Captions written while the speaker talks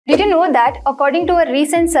Did you know that according to a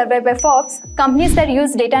recent survey by Forbes, companies that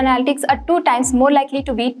use data analytics are 2 times more likely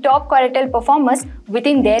to be top quartile performers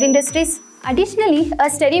within their industries? Additionally, a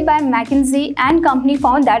study by McKinsey and Company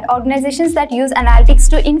found that organizations that use analytics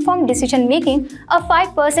to inform decision making are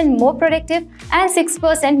 5% more productive and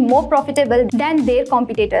 6% more profitable than their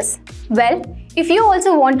competitors. Well, if you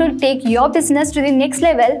also want to take your business to the next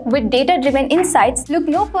level with data-driven insights, look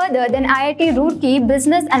no further than IIT Roorkee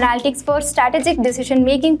Business Analytics for Strategic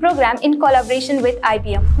Decision-Making program in collaboration with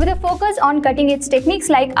IBM. With a focus on cutting-edge techniques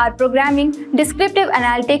like R programming, descriptive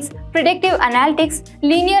analytics, predictive analytics,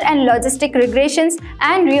 linear and logistic regressions,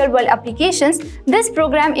 and real-world applications, this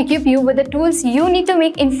program equips you with the tools you need to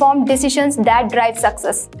make informed decisions that drive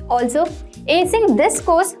success. Also, acing this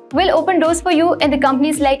course will open doors for you in the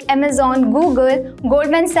companies like Amazon, Google,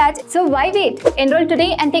 Goldman Sachs. So why wait? Enroll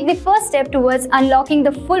today and take the first step towards unlocking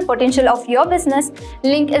the full potential of your business.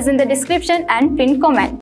 Link is in the description and pinned comment.